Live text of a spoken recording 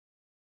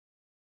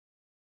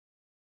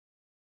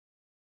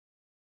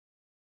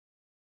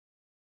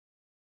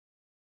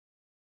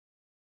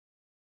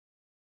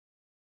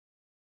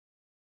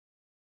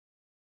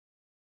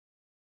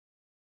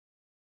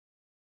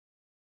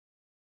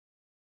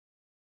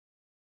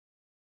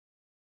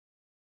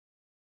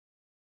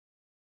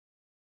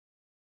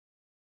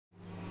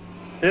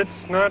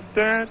It's not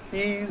that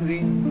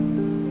easy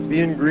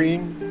being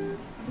green,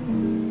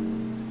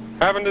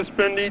 having to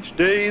spend each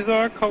day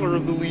the color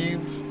of the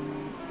leaves,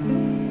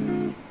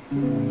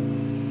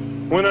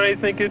 when I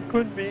think it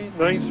could be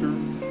nicer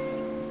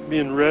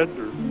being red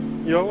or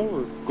yellow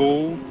or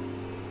gold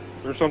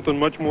or something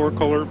much more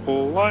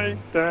colorful like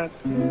that.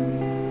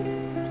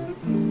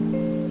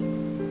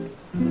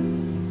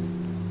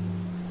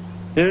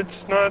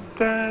 It's not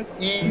that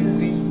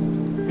easy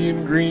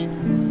being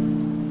green.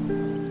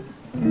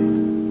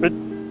 It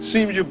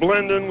seems you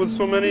blend in with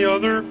so many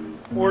other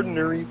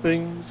ordinary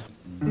things,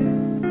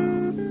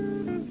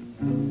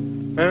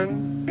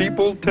 and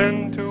people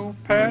tend to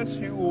pass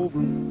you over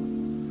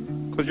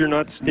because you're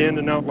not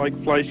standing out like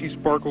flashy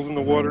sparkles in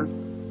the water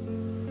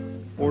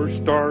or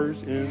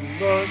stars in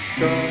the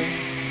sky.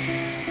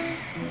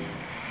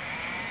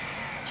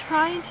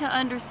 Trying to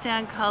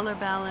understand color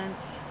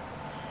balance,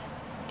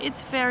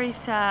 it's very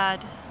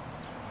sad.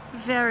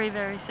 Very,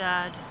 very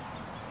sad.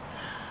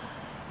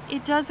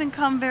 It doesn't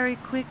come very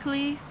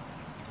quickly,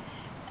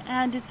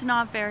 and it's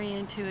not very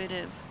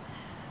intuitive.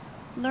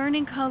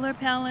 Learning color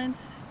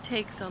balance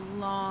takes a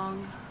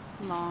long,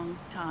 long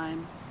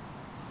time.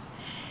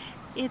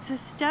 It's a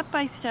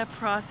step-by-step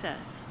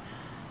process,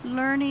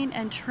 learning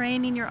and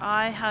training your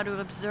eye how to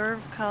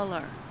observe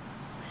color.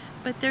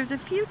 But there's a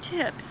few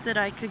tips that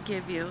I could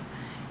give you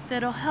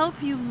that'll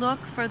help you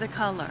look for the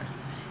color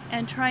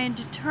and try and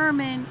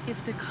determine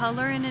if the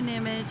color in an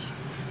image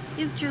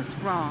is just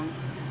wrong.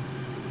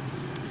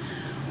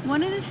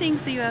 One of the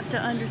things that you have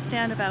to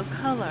understand about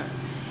color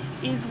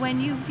is when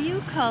you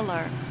view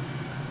color,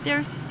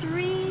 there's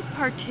 3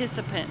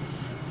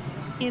 participants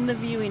in the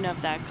viewing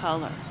of that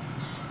color.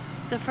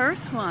 The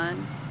first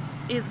one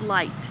is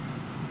light.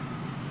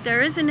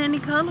 There isn't any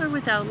color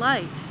without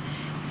light.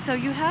 So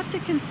you have to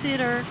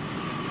consider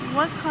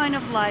what kind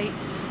of light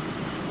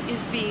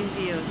is being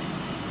viewed.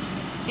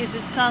 Is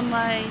it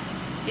sunlight?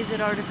 Is it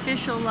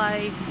artificial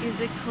light? Is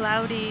it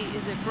cloudy?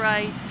 Is it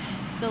bright?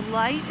 The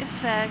light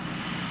affects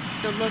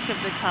the look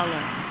of the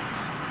color.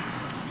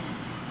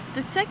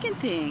 The second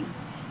thing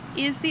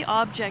is the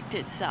object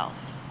itself.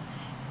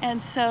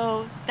 And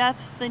so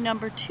that's the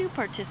number 2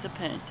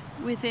 participant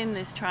within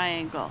this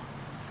triangle.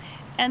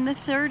 And the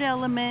third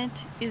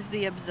element is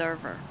the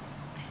observer.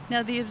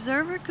 Now the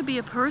observer could be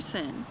a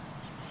person,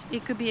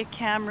 it could be a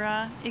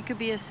camera, it could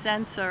be a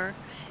sensor,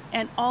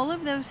 and all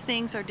of those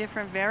things are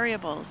different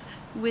variables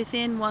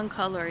within one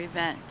color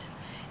event.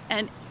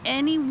 And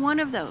any one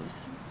of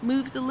those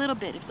moves a little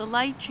bit. If the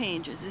light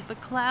changes, if a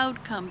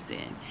cloud comes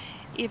in,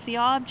 if the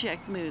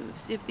object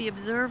moves, if the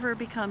observer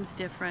becomes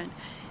different,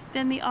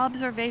 then the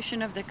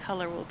observation of the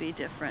color will be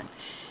different.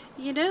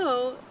 You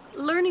know,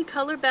 learning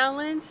color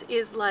balance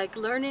is like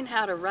learning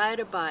how to ride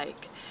a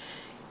bike.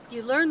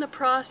 You learn the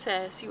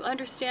process, you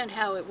understand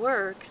how it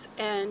works,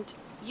 and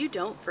you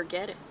don't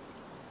forget it.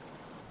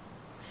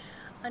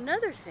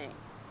 Another thing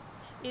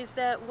is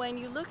that when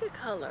you look at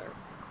color,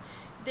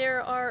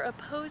 there are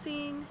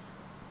opposing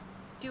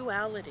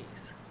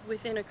dualities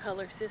within a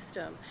color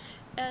system,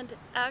 and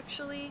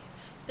actually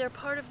they're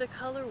part of the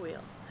color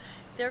wheel.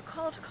 They're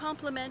called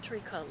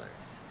complementary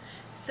colors.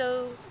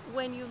 So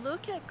when you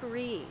look at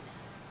green,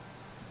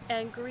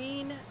 and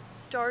green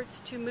starts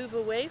to move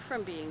away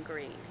from being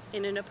green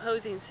in an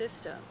opposing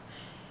system,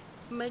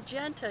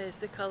 magenta is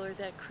the color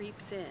that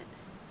creeps in.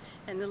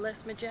 And the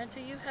less magenta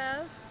you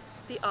have,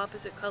 the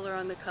opposite color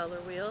on the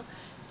color wheel,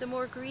 the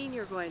more green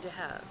you're going to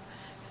have.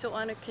 So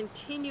on a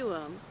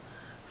continuum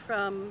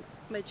from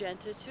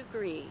magenta to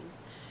green,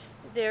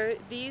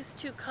 these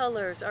 2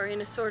 colors are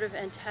in a sort of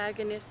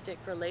antagonistic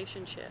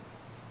relationship.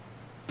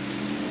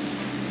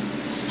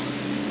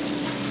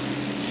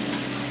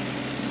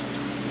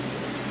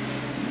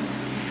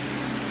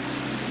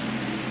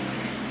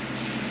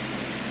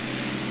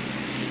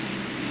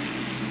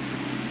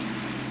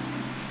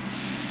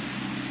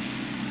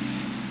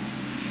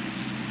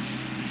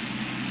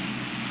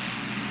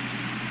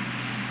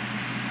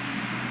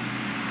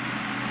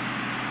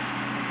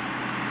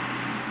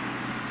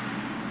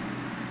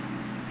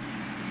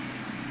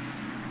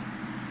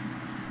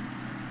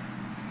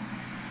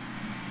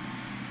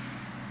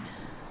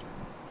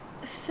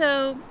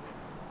 So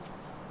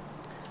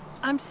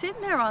I'm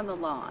sitting there on the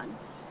lawn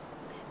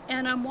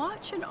and I'm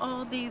watching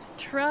all these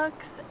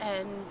trucks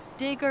and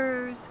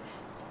diggers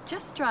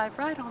just drive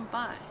right on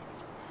by.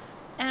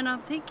 And I'm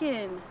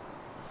thinking,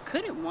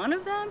 couldn't one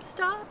of them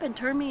stop and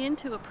turn me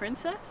into a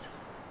princess?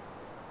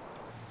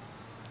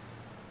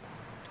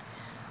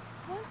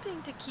 One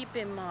thing to keep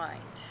in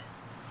mind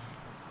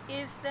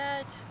is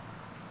that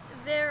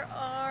there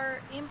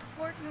are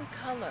important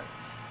colors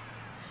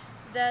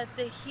that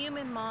the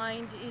human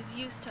mind is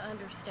used to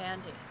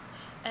understanding.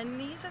 And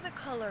these are the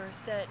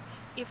colors that,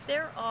 if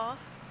they're off,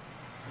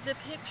 the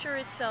picture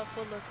itself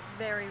will look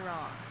very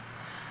wrong.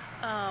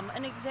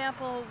 An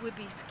example would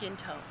be skin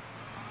tone.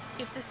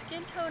 If the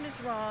skin tone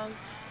is wrong,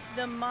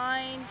 the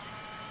mind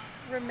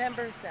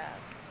remembers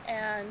that,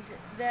 and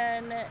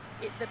then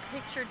the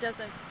picture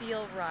doesn't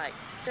feel right.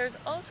 There's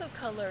also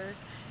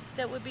colors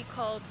that would be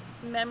called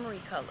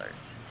memory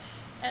colors.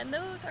 And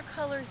those are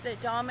colors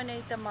that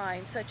dominate the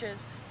mind, such as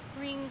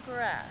green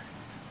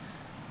grass,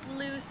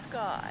 blue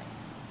sky,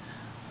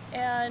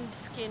 and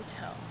skin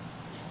tone.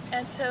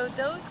 And so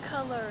those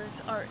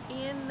colors are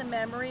in the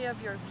memory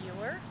of your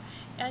viewer,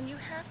 and you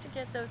have to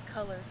get those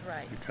colors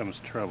right. Here comes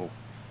trouble.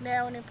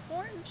 Now, an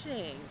important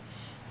thing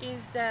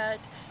is that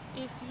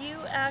if you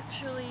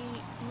actually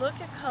look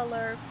at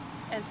color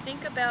and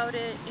think about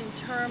it in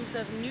terms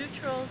of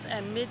neutrals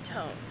and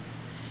midtones,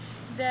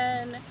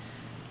 then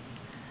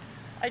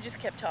I just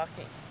kept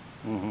talking.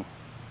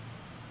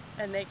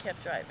 And they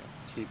kept driving.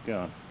 Keep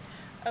going.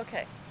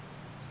 Okay.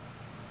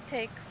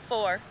 Take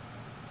 4,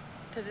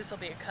 because this will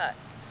be a cut.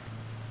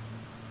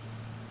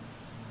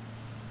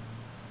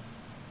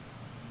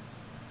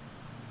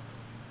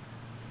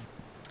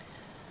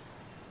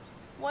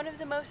 One of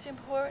the most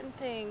important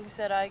things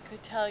that I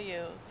could tell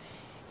you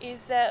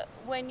is that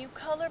when you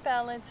color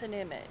balance an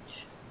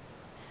image,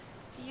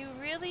 you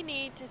really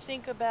need to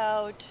think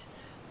about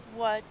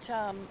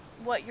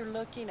what you're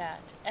looking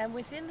at. And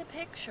within the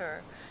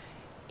picture,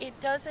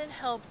 it doesn't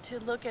help to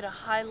look at a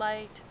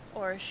highlight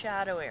or a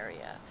shadow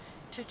area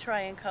to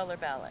try and color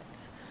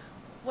balance.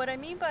 What I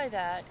mean by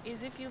that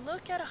is if you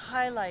look at a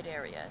highlight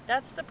area,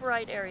 that's the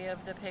bright area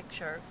of the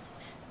picture,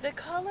 the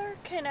color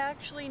can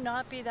actually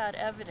not be that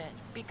evident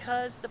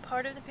because the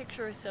part of the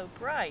picture is so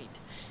bright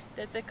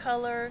that the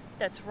color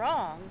that's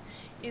wrong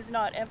is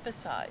not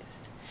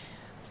emphasized.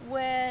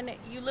 When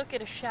you look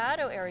at a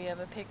shadow area of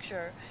a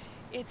picture,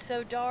 it's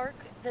so dark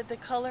that the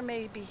color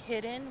may be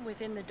hidden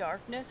within the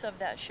darkness of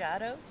that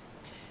shadow.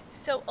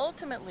 So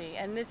ultimately,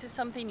 and this is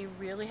something you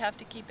really have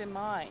to keep in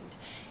mind,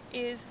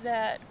 is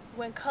that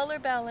when color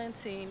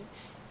balancing,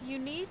 you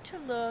need to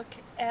look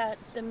at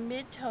the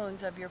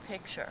midtones of your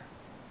picture.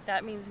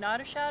 That means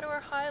not a shadow or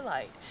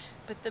highlight,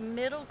 but the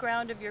middle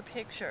ground of your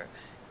picture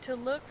to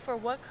look for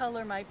what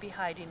color might be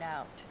hiding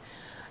out.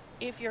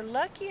 If you're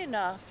lucky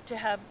enough to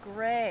have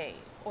gray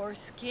or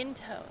skin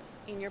tone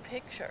in your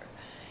picture,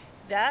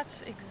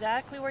 that's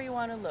exactly where you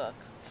want to look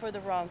for the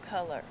wrong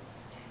color.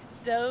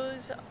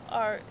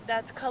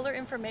 That's color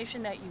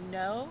information that you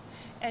know,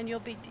 and you'll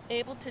be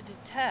able to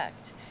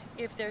detect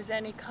if there's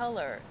any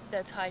color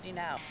that's hiding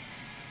out.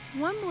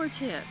 One more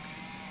tip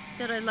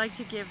that I'd like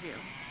to give you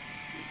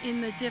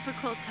in the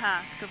difficult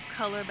task of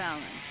color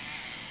balance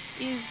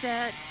is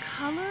that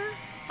color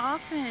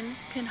often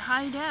can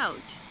hide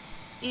out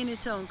in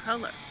its own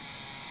color.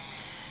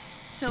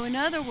 So in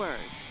other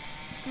words,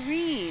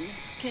 green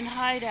can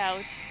hide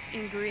out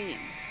in green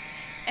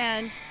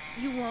and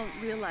you won't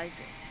realize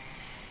it.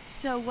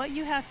 So what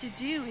you have to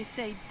do is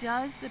say,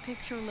 does the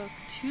picture look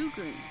too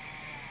green?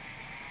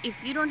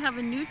 If you don't have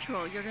a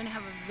neutral, you're going to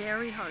have a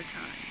very hard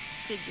time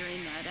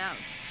figuring that out.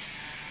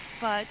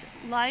 But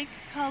like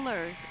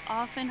colors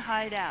often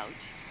hide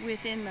out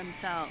within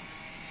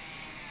themselves.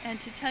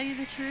 And to tell you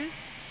the truth,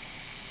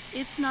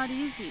 it's not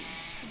easy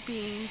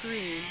being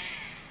green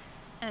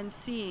and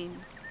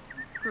seeing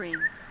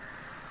green.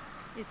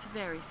 It's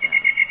very sad.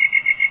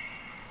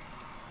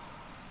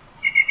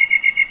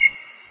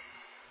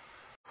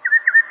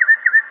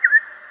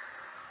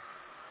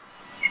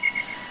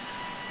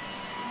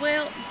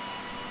 Well,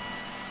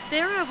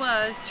 there I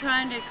was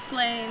trying to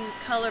explain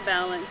color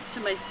balance to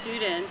my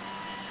students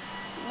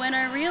when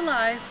I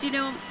realized,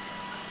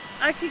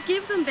 I could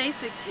give them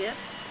basic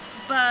tips,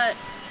 but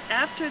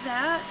after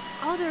that,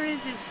 all there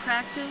is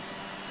practice,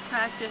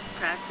 practice,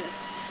 practice.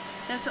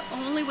 That's the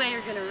only way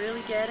you're going to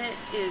really get it,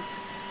 is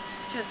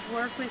just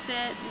work with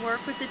it,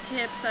 work with the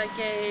tips I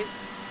gave,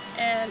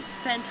 and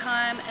spend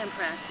time and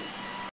practice.